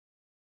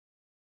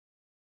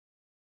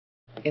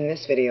In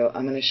this video,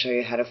 I'm going to show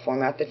you how to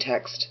format the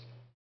text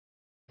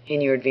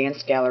in your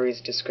Advanced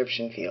Galleries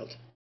description field.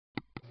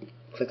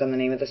 Click on the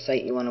name of the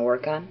site you want to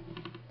work on,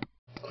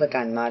 click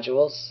on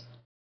Modules,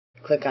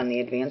 click on the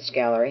Advanced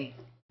Gallery,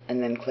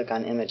 and then click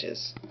on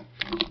Images.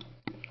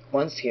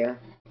 Once here,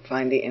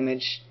 find the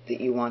image that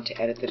you want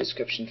to edit the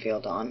description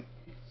field on,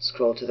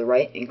 scroll to the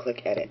right and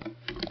click Edit.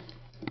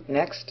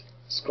 Next,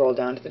 scroll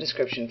down to the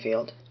description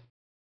field,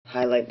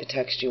 highlight the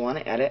text you want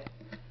to edit.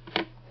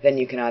 Then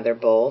you can either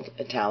bold,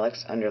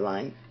 italics,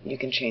 underline. You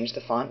can change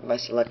the font by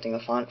selecting a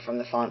font from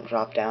the font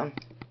drop-down.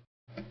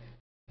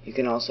 You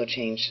can also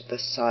change the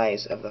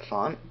size of the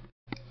font.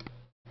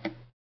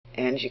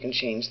 And you can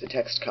change the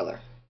text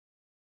color.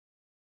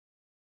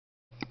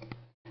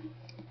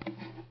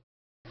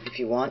 If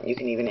you want, you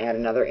can even add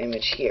another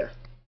image here.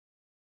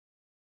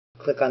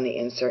 Click on the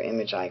Insert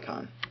Image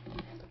icon.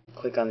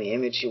 Click on the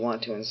image you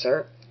want to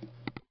insert.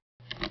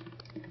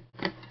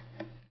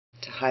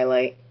 To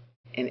highlight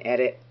and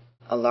edit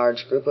a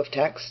large group of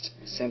text,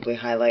 simply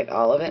highlight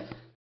all of it.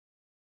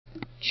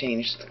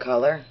 Change the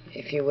color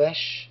if you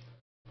wish.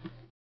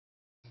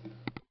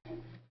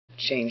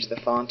 Change the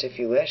font if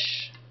you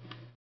wish.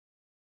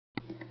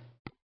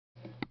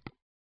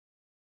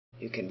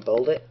 You can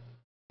bold it,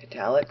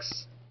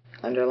 italics,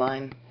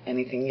 underline,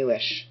 anything you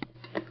wish.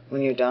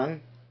 When you're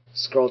done,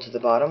 scroll to the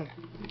bottom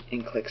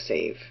and click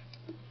Save.